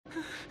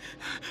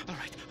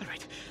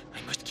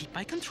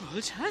my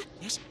controls, huh?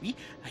 Yes, me?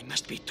 I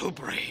must be too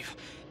brave.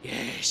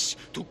 Yes,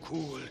 too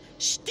cool.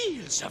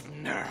 Steals of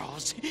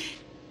nerves.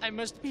 I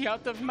must be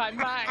out of my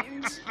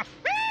mind.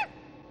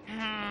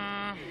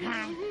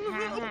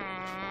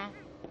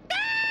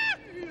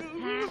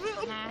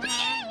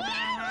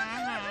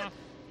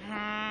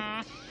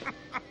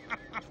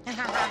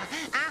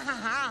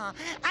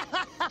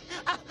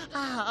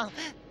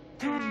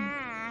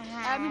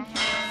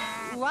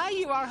 Why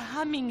you are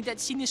humming that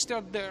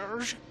sinister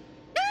dirge?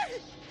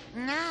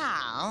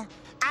 Now,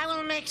 I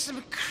will make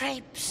some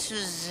crepe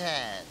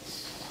Suzette.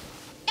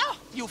 Oh,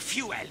 you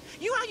fuel!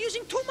 You are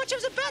using too much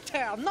of the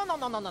butter! No.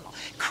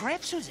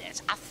 Crepe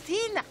Suzettes are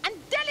thin and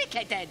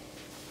delicate.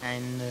 I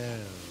know.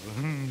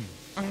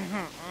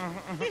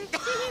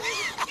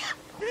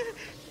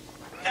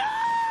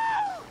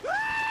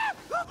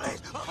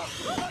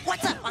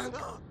 What's up,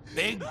 Uncle?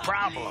 Big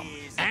problem.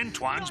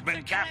 Antoine's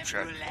been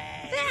captured.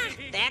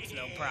 That's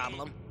no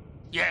problem.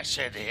 Yes,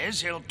 it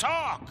is. He'll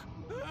talk.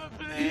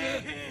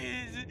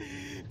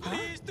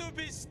 Please don't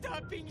be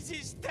stopping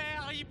these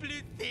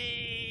terrible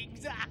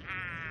things.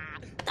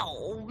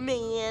 Oh,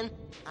 man.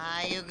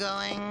 Are you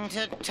going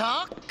to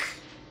talk?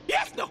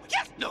 Yes, no.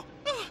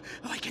 Oh,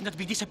 I cannot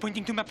be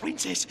disappointing to my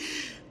princess.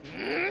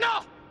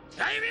 No,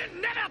 I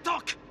will never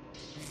talk.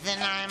 Then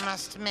I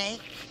must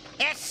make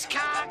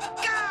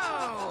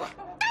escargot.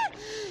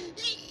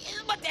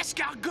 But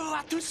escargots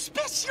are too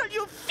special,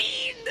 you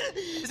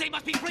fiend! They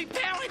must be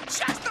prepared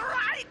just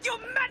right, you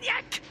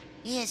maniac!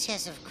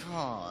 Yes, of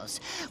course.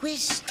 We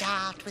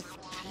start with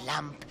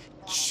plump,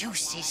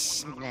 juicy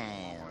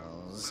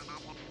snails.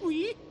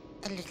 Oui?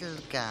 A little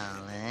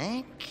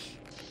garlic.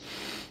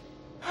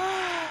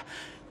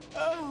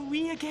 Oh,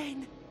 oui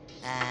again.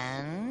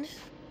 And?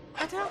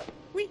 Butter?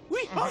 Oui.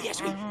 Oh,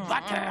 yes, oui.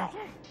 Butter.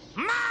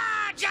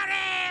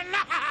 Margarine!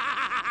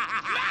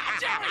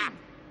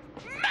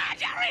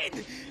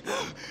 Margarine!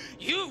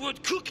 You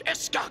would cook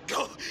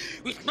escargot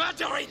with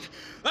margarine.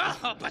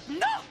 Oh, but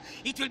no!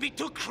 It will be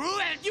too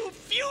cruel, you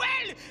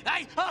fuel!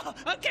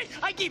 Okay,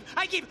 I give.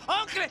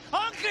 Uncle,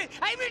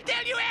 I will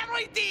tell you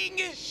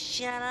everything!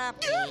 Shut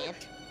up,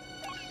 Ant.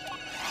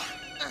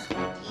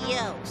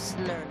 Yo,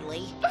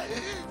 Snively.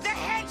 The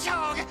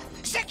hedgehog!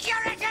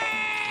 Security!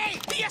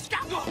 The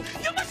escargot!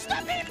 You must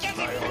stop him! Get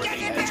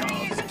him!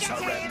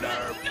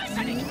 Surrender! No,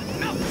 Sonic!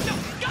 No!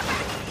 Go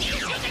back! He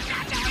is using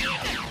margarine!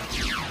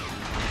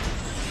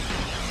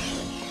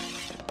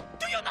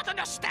 Do you not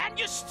understand,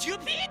 you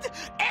stupid?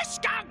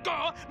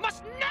 Escargot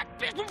must not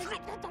be...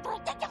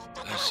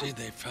 I see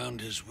they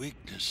found his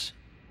weakness.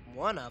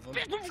 One of them.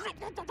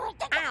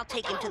 I'll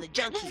take him to the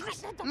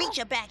junkies. Meet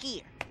you back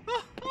here.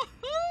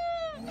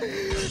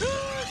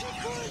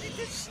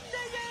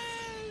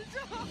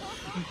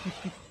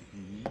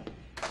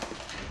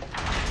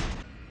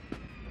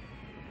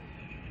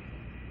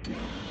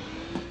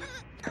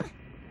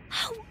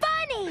 Oh,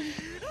 Bunny!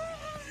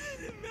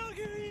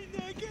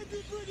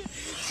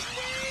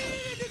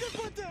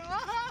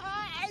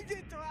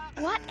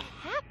 What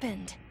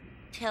happened?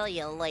 Tell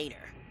you later.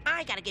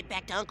 I gotta get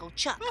back to Uncle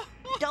Chuck.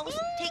 Dose,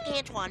 take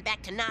Antoine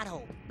back to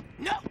Knothold.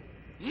 No!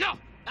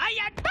 I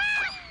am...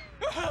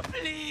 Oh,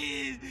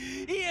 please!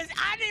 He is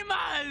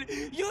animal!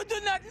 You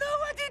do not know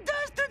what he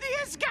does to the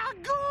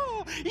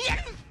escargot!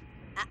 Yes!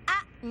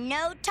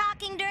 No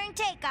talking during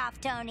takeoff,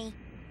 Tony.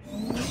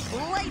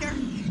 Later.